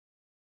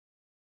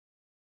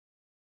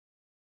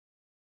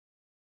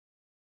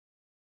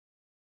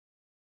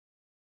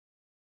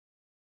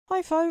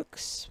Hi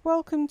folks,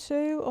 welcome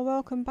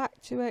back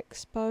to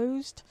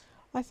Exposed.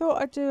 I thought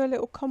I'd do a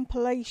little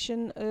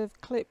compilation of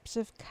clips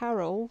of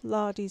Carol,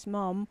 Lardy's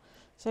mum,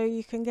 so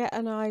you can get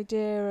an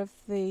idea of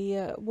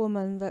the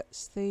woman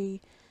that's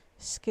the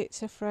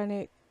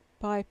schizophrenic,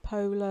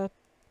 bipolar,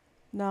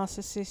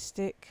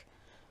 narcissistic,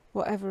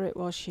 whatever it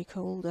was she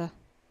called her.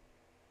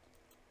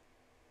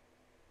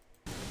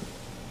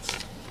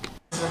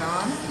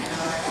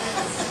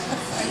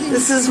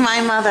 This is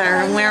my mother.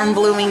 I'm wearing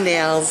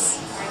Bloomingdale's.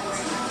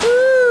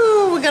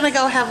 Woo! We're gonna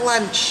go have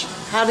lunch.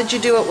 How did you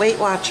do at Weight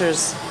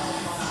Watchers?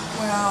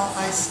 Well,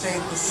 I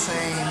stayed the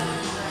same.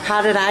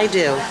 How did I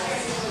do?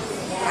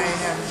 I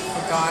have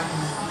forgotten.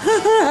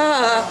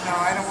 No,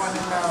 I don't want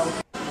to know.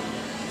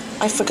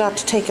 I forgot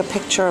to take a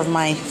picture of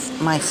my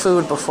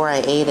food before I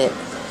ate it.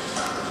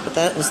 But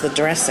that was the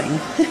dressing.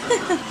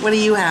 What do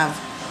you have?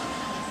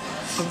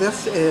 So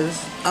this is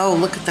Oh,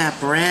 look at that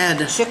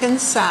bread. chicken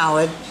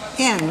salad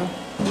in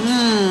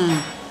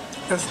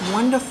this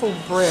wonderful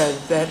bread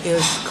that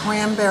is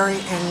cranberry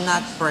and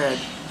nut bread.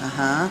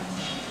 Uh-huh.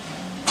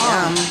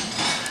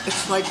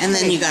 It's like And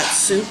then cake. you got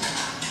soup.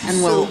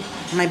 And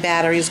my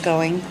battery's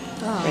going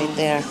right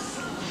there.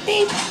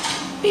 Beep,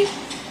 beep.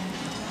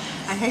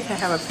 I hate to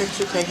have a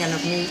picture taken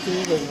of me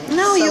eating.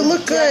 No, you So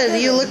look good.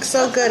 decadent. You look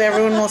so good.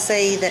 Everyone will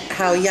say that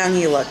how young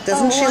you look.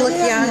 Doesn't she look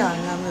I am young?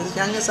 I'm as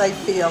young as I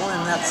feel,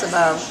 and that's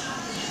about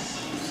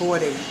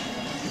 40.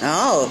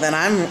 Oh, then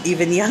I'm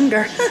even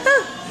younger.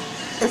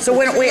 So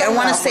wait, I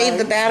want to save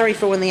the battery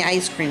for when the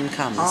ice cream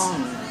comes. But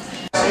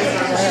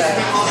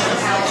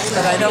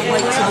I don't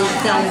like to be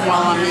filmed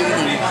while I'm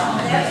eating.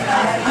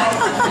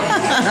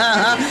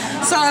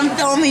 So I'm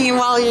filming you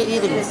while you're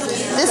eating.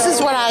 This is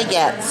what I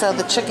get. So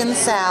the chicken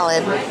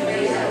salad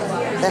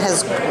that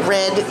has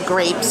red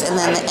grapes, and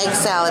then the egg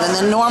salad, and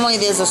then normally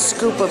there's a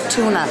scoop of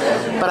tuna,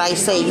 but I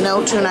say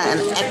no tuna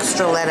and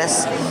extra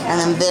lettuce, and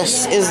then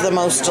this is the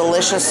most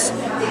delicious.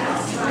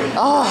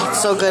 Oh,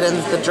 it's so good,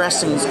 and the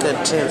dressing's good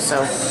too.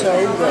 So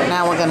good.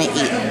 now we're gonna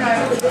eat.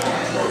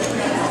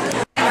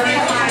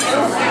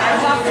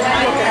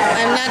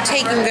 I'm not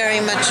taking very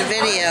much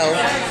video.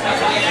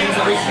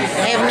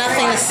 I have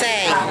nothing to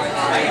say.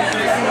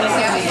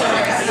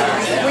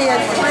 We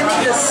had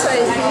plenty to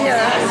say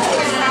here.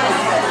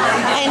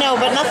 I know,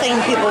 but nothing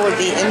people would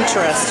be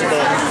interested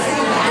in.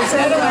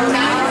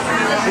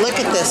 Look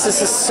at this.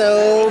 This is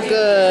so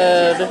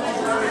good.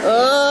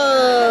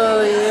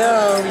 Oh,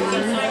 yum.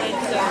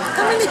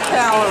 How many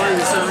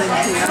calories are in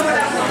here?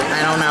 I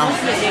don't know.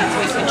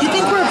 Do you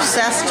think we're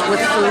obsessed with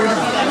food?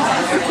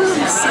 We're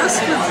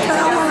obsessed with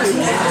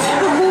calories.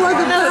 More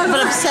than No,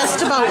 but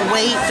obsessed about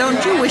weight?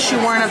 Don't you wish you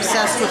weren't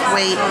obsessed with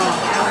weight? my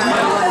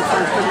life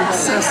I've been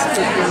obsessed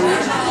with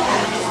weight.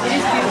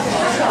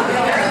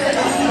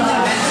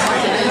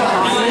 I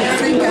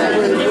think I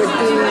would be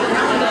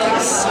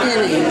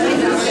skinny.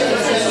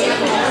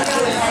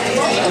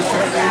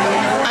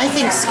 I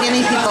think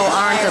skinny people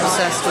aren't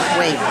obsessed with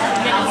weight.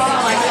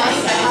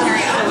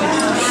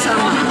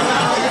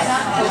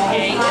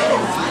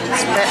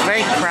 It's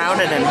very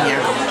crowded in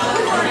here.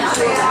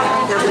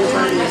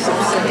 Everybody's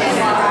obsessed.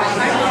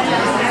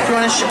 Do you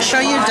want to show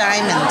your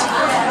diamond?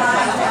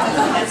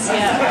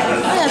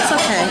 Yeah, it's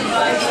okay.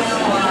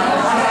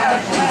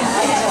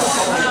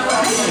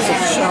 Is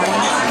it showing?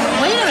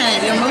 Wait a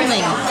minute, you're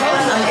moving. I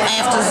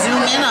have to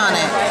zoom in on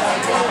it.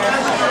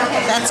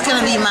 That's going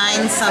to be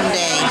mine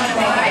someday.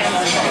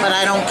 But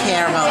I don't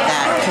care about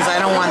that because I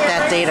don't want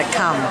that day to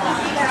come.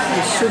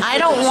 I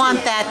don't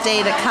want that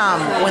day to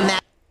come when that...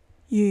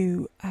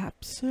 You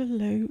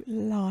absolute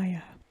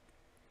liar.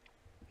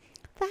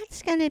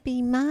 That's going to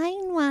be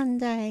mine one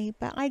day,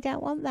 but I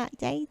don't want that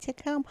day to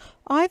come.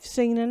 I've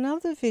seen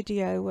another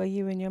video where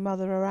you and your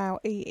mother are out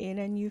eating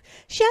and you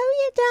show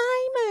your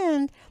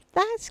diamond.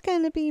 That's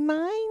going to be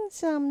mine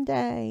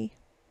someday.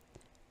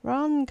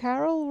 Run,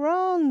 Carol,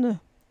 run.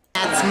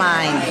 That's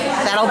mine.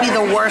 That'll be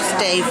the worst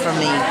day for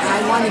me.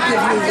 I want to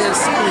give you this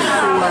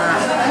before.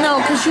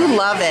 No, because you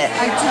love it.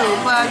 I do,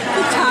 but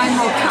the time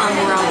will come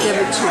where I'll give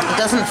it to you. It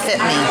doesn't fit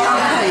me.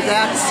 Okay,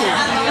 that's it.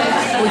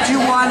 Would you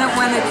want it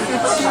when it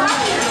fits you?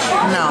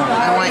 No,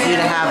 I want you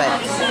to have it.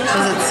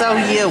 Because it's so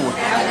you.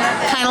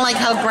 Kind of like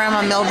how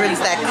Grandma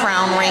Mildred's that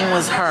crown ring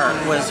was her,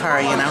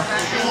 you know?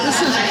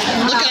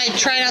 Look at, I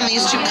tried on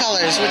these two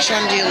colors. Which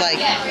one do you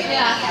like?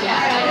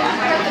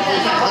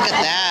 Look at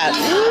that.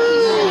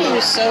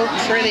 Ooh, so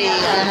pretty.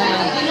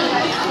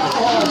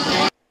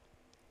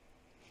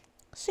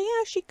 See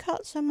how she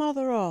cuts her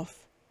mother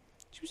off?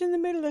 She was in the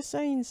middle of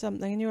saying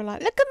something and you were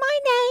like, look at my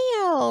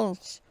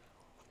nails.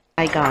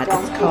 I got,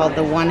 it's called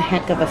the One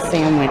Heck of a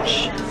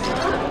Sandwich.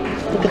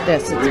 Look at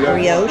this, it's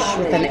brioche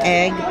with an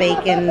egg,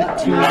 bacon,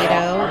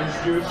 tomato,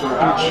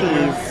 and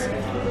cheese.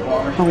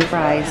 Home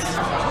fries.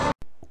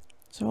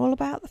 It's all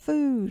about the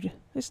food,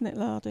 isn't it,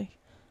 Lardy?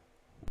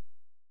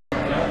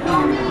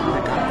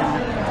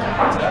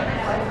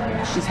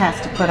 She has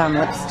to put on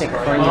lipstick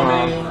for you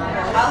all.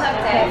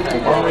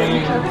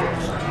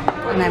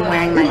 And I'm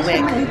wearing my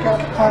wig.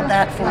 Hold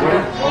that for me.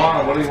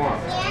 What do you want?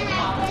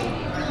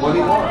 What do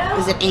you want?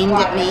 Is it aimed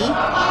at me?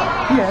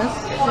 Yes.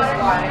 So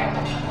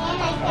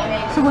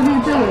what are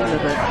you doing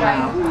with it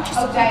now?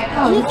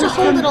 You have to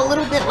hold it a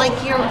little bit like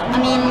you're,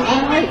 I mean,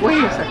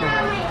 Wait a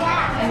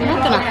second. you're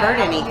not going to hurt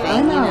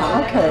anything, you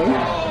know. Okay.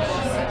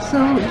 So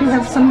do you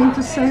have something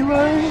to say,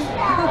 Lori?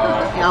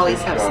 I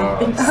always have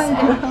something to say.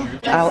 I know.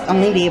 I'll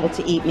only be able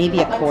to eat maybe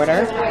a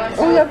quarter.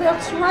 Oh yeah,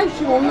 that's right.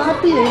 You will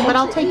not be able But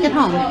I'll take it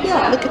home.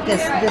 Yeah. Look at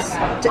this.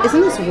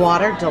 Isn't this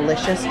water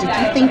delicious? Did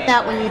you think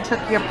that when you took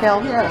your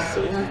pill? Yes,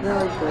 it was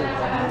very good.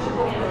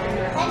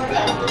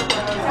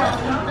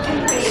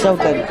 So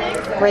good.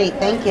 Great,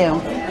 thank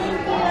you.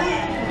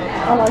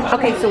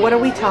 Okay, so what are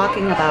we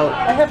talking about?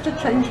 I have to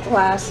change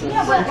glasses.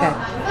 Okay.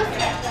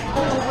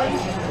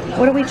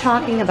 What are we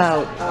talking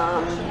about?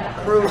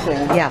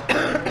 Cruising. Yeah.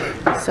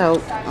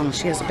 So, oh,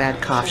 she has a bad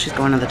cough. She's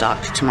going to the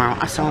doctor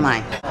tomorrow. So am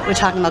I. We're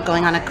talking about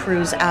going on a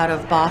cruise out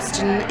of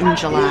Boston in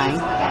July.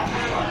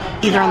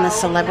 Either on the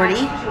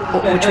Celebrity,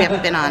 which we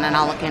haven't been on, and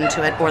I'll look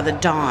into it, or the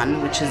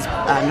Dawn, which is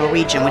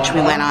Norwegian, which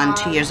we went on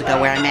 2 years ago,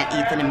 where I met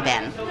Ethan and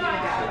Ben.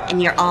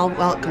 And you're all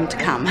welcome to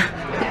come.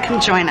 Come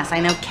join us. I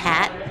know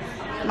Kat,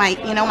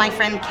 my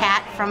friend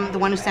Kat, from the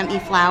one who sent me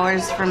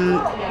flowers from.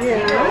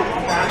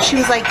 Yeah. She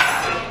was like,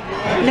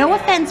 no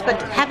offense, but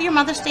have your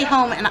mother stay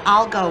home and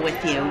I'll go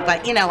with you.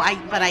 But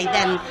I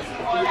then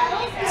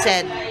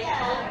said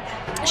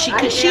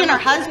she and her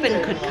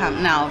husband could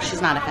come. No,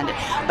 she's not offended.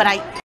 But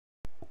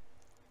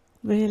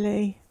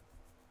Really?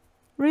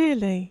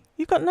 Really?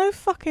 You've got no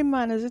fucking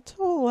manners at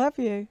all, have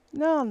you?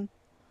 None.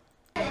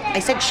 I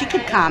said she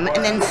could come,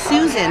 and then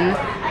Susan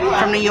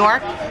from New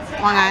York,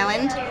 Long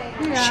Island,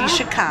 she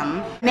should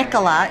come.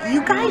 Nicola,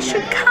 you guys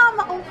should come.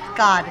 Oh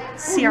God,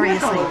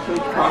 seriously.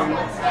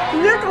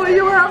 Nicola,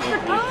 you have to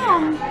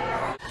come.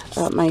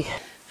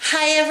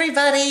 Hi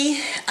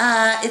everybody,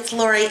 it's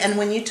Lori, and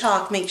when you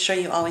talk, make sure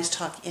you always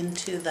talk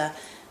into the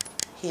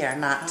here,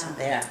 not to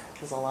there,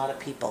 because a lot of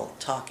people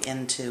talk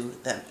into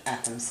them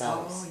at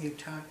themselves. Oh, you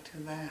talk to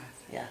that.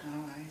 Yeah.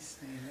 Oh, I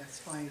see.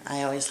 That's why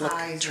I always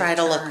try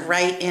to look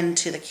right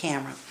into the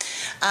camera.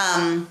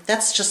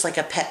 That's just like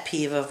a pet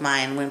peeve of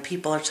mine, when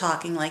people are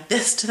talking like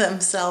this to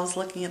themselves,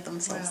 looking at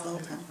themselves the whole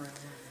time.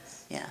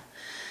 Yeah.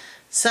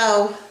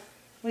 So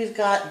we've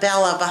got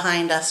Bella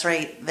behind us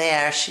right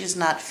there. She's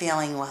not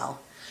feeling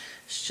well.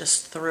 She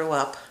just threw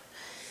up.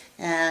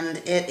 And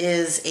it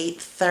is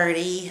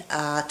 8:30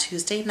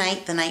 Tuesday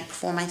night, the night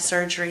before my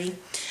surgery.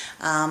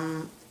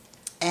 And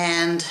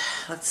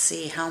let's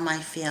see, how am I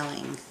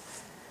feeling?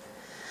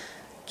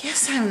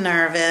 Guess I'm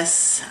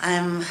nervous.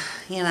 I'm,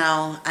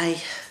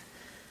 I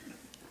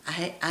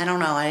don't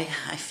know. I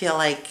feel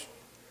like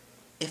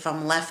if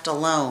I'm left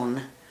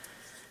alone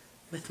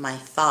with my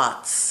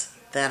thoughts,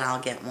 then I'll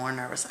get more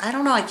nervous. I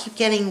don't know. I keep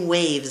getting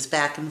waves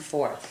back and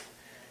forth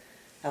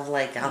of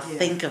like, I'll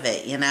think of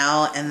it,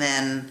 and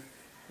then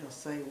you'll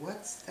say,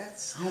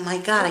 that's... Oh my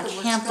God, I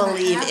can't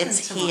believe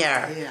it's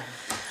here. Yeah.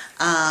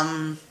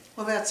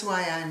 Well, that's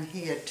why I'm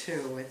here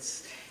too.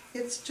 It's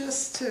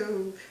just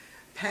to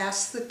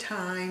pass the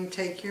time,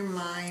 take your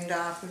mind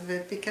off of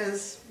it,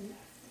 because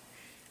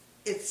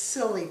it's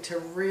silly to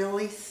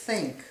really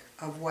think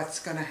of what's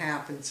going to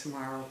happen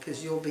tomorrow,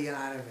 because you'll be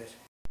out of it.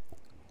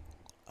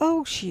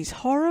 Oh, she's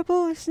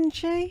horrible, isn't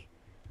she?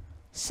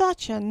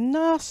 Such a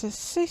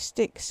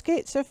narcissistic,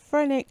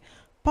 schizophrenic,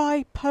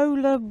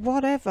 bipolar,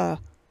 whatever.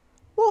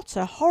 What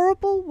a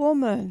horrible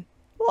woman.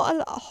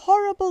 What a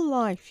horrible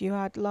life you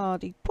had,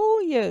 Lardy.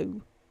 Poor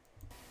you.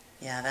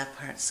 Yeah, that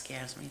part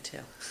scares me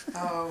too.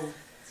 Oh,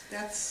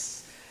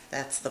 that's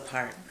the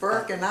part.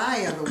 Burke and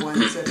I are the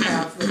ones that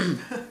have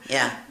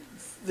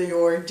the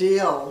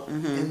ordeal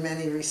in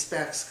many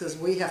respects, because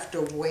we have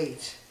to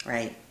wait.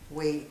 Right.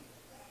 Wait.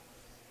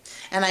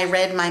 And I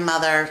read my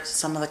mother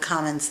some of the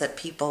comments that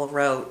people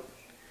wrote.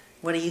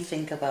 What do you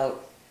think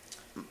about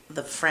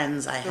the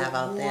friends I have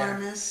out there? The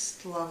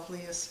warmest,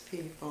 loveliest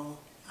people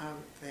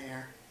out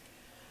there.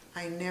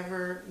 I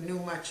never knew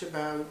much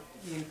about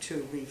you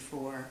two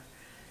before.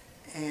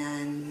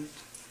 And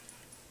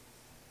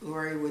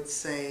Lori would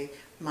say,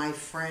 my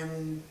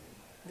friend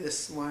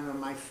this one or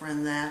my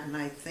friend that, and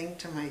I think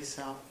to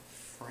myself,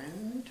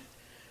 friend?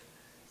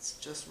 It's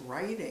just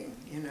writing,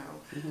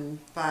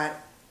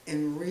 But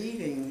in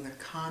reading the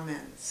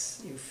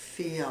comments, you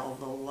feel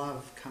the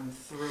love come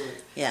through.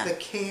 Yeah. The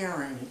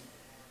caring.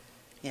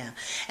 Yeah.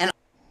 And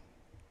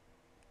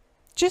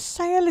just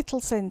say a little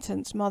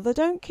sentence, Mother.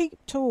 Don't keep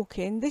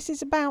talking. This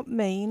is about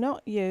me,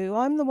 not you.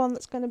 I'm the one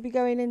that's going to be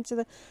going into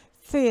the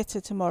theatre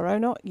tomorrow,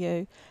 not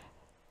you.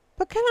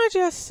 But can I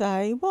just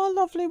say, what a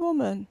lovely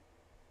woman.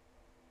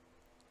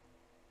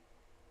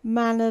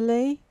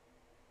 Mannerly,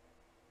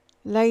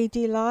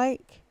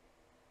 ladylike,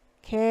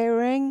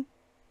 caring.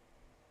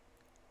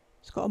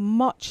 She's got a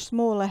much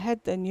smaller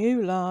head than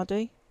you,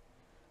 Lardy.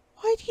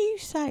 Why do you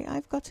say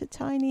I've got a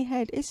tiny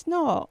head? It's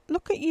not.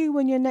 Look at you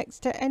when you're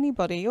next to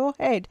anybody. Your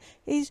head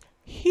is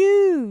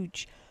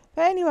huge.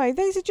 But anyway,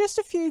 these are just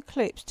a few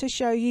clips to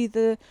show you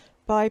the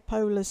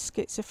bipolar,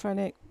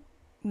 schizophrenic,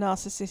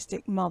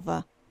 narcissistic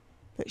mother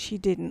that she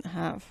didn't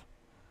have.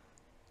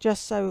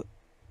 Just so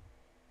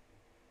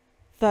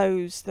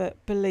those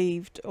that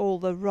believed all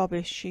the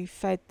rubbish she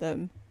fed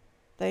them.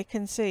 They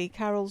can see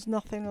Carol's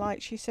nothing like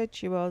she said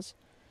she was.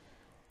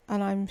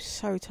 And I'm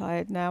so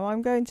tired now.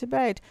 I'm going to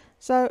bed.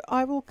 So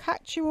I will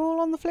catch you all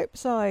on the flip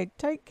side.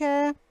 Take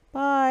care.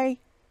 Bye.